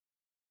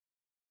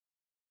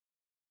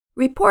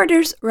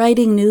Reporters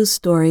writing news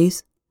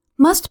stories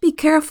must be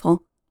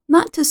careful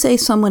not to say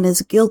someone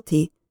is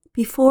guilty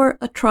before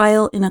a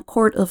trial in a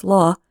court of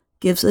law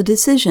gives a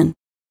decision.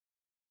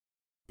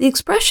 The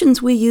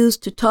expressions we use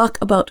to talk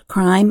about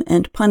crime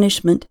and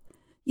punishment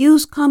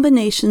use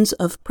combinations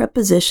of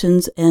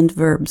prepositions and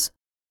verbs.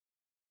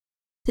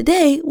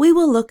 Today, we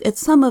will look at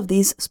some of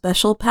these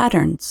special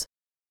patterns.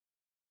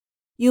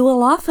 You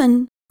will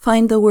often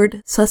find the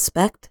word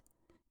suspect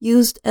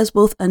used as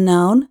both a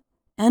noun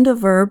and a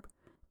verb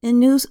in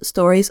news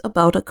stories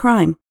about a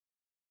crime.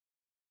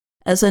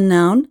 As a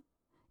noun,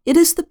 it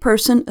is the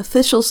person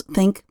officials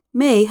think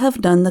may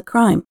have done the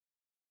crime.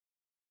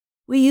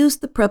 We use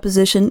the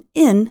preposition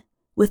in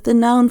with the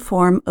noun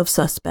form of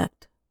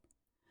suspect.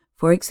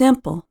 For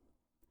example,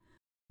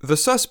 the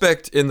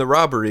suspect in the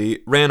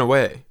robbery ran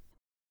away.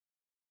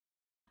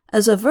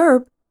 As a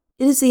verb,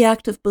 it is the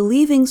act of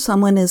believing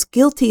someone is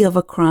guilty of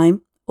a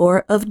crime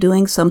or of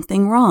doing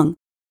something wrong.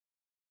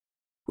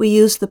 We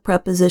use the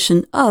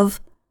preposition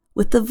of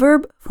with the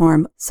verb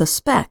form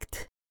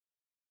suspect.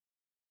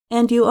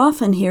 And you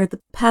often hear the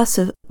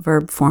passive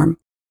verb form.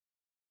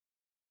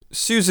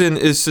 Susan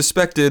is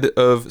suspected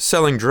of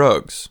selling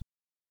drugs.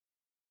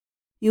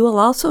 You will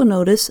also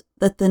notice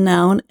that the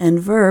noun and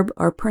verb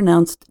are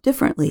pronounced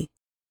differently.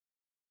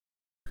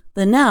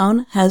 The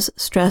noun has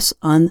stress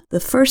on the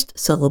first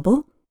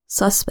syllable,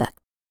 suspect.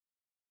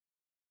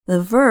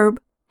 The verb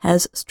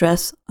has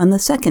stress on the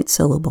second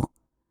syllable,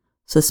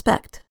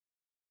 suspect.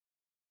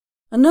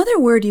 Another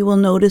word you will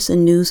notice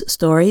in news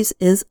stories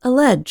is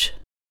allege.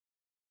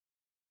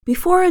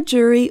 Before a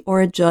jury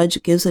or a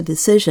judge gives a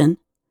decision,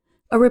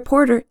 a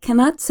reporter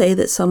cannot say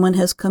that someone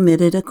has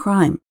committed a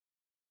crime.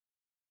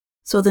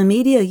 So the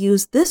media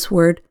use this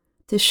word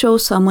to show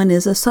someone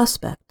is a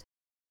suspect.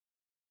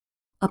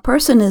 A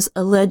person is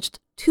alleged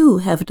to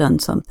have done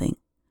something.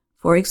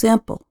 For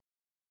example,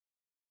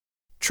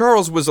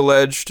 Charles was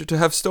alleged to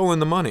have stolen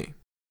the money.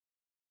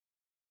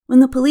 When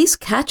the police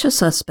catch a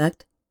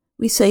suspect,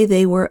 we say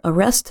they were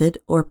arrested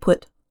or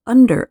put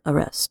under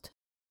arrest.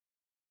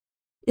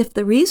 If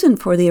the reason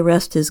for the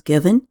arrest is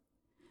given,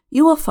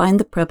 you will find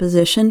the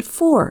preposition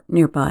for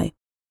nearby.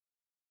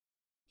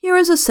 Here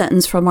is a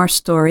sentence from our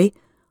story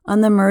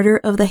on the murder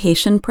of the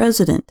Haitian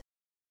president.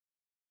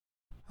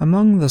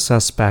 Among the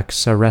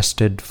suspects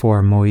arrested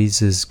for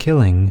Moise's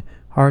killing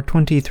are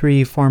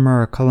 23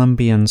 former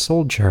Colombian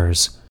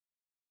soldiers.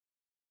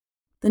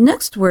 The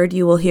next word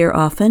you will hear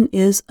often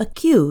is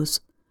accuse,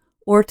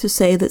 or to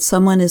say that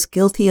someone is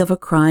guilty of a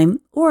crime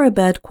or a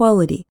bad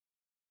quality.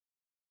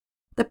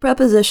 The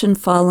preposition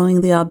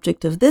following the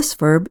object of this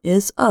verb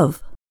is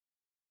of.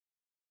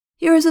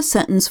 Here is a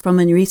sentence from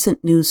a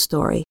recent news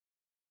story.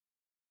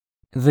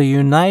 The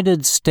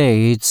United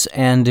States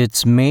and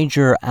its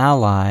major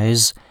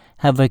allies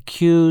have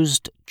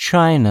accused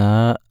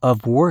China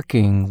of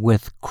working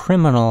with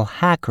criminal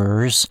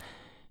hackers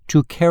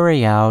to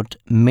carry out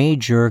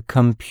major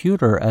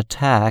computer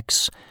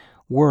attacks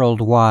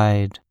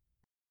worldwide.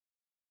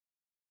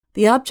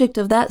 The object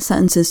of that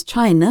sentence is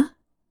China,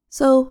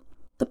 so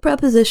the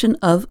preposition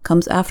of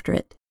comes after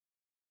it.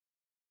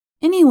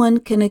 Anyone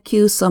can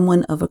accuse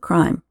someone of a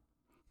crime,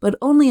 but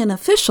only an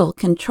official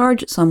can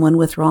charge someone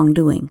with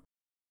wrongdoing.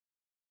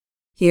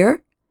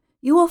 Here,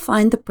 you will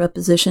find the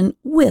preposition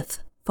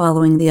with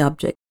following the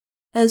object,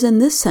 as in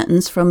this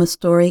sentence from a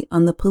story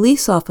on the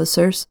police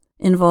officers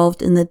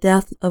involved in the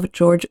death of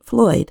George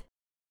Floyd.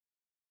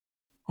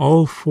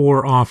 All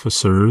 4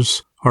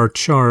 officers are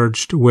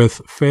charged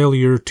with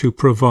failure to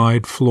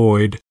provide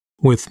Floyd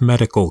with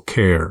medical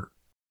care.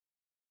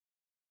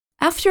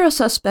 After a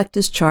suspect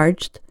is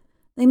charged,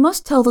 they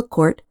must tell the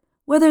court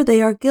whether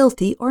they are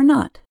guilty or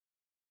not.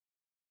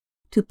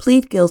 To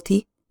plead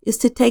guilty is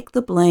to take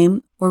the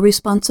blame or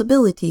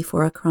responsibility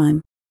for a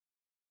crime.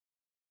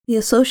 The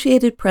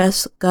Associated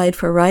Press Guide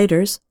for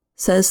Writers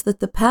says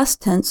that the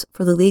past tense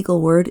for the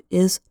legal word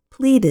is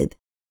pleaded.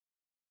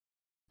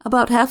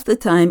 About half the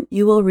time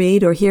you will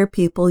read or hear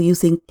people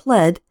using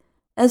pled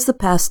as the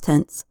past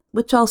tense,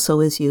 which also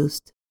is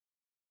used.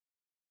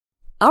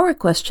 Our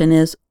question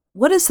is,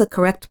 what is the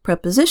correct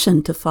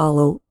preposition to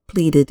follow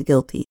pleaded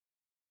guilty?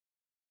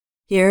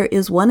 Here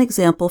is one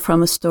example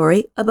from a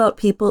story about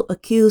people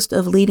accused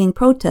of leading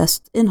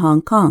protests in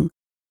Hong Kong.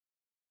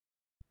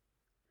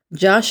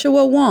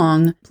 Joshua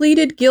Wong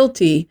pleaded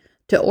guilty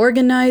to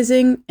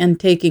organizing and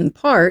taking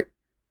part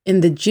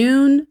in the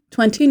June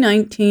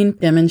 2019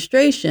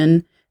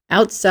 demonstration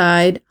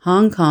outside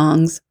Hong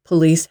Kong's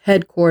police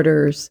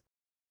headquarters.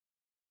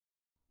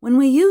 When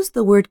we use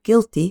the word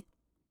guilty,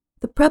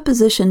 the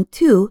preposition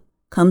to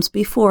comes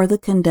before the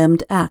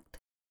condemned act.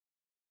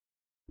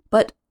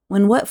 But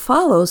when what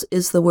follows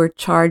is the word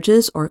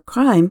charges or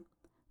crime,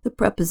 the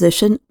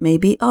preposition may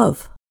be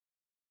of.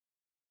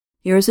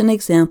 Here's an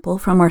example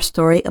from our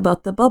story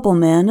about the Bubble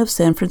Man of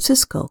San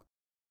Francisco.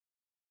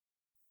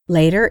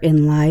 Later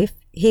in life,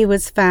 he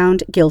was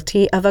found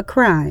guilty of a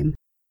crime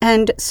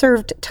and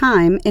served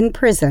time in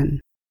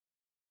prison.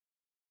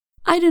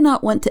 I do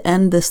not want to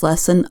end this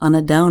lesson on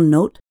a down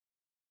note,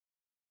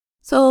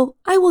 so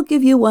I will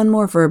give you one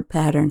more verb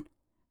pattern,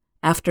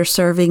 After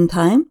serving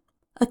time,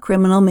 a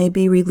criminal may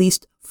be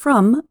released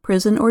from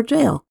prison or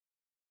jail.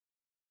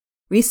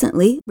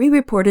 Recently, we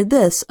reported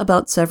this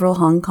about several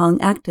Hong Kong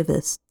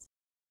activists.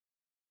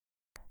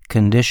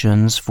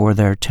 Conditions for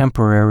their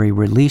temporary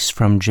release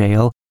from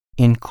jail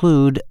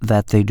include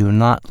that they do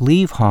not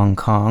leave Hong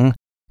Kong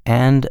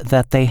and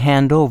that they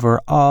hand over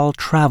all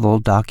travel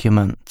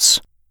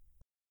documents.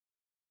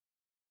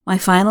 My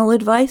final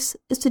advice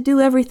is to do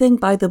everything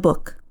by the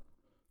book.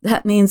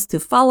 That means to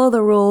follow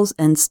the rules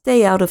and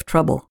stay out of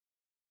trouble.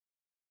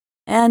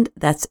 And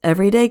that's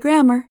Everyday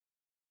Grammar.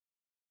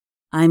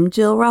 I'm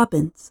Jill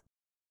Robbins.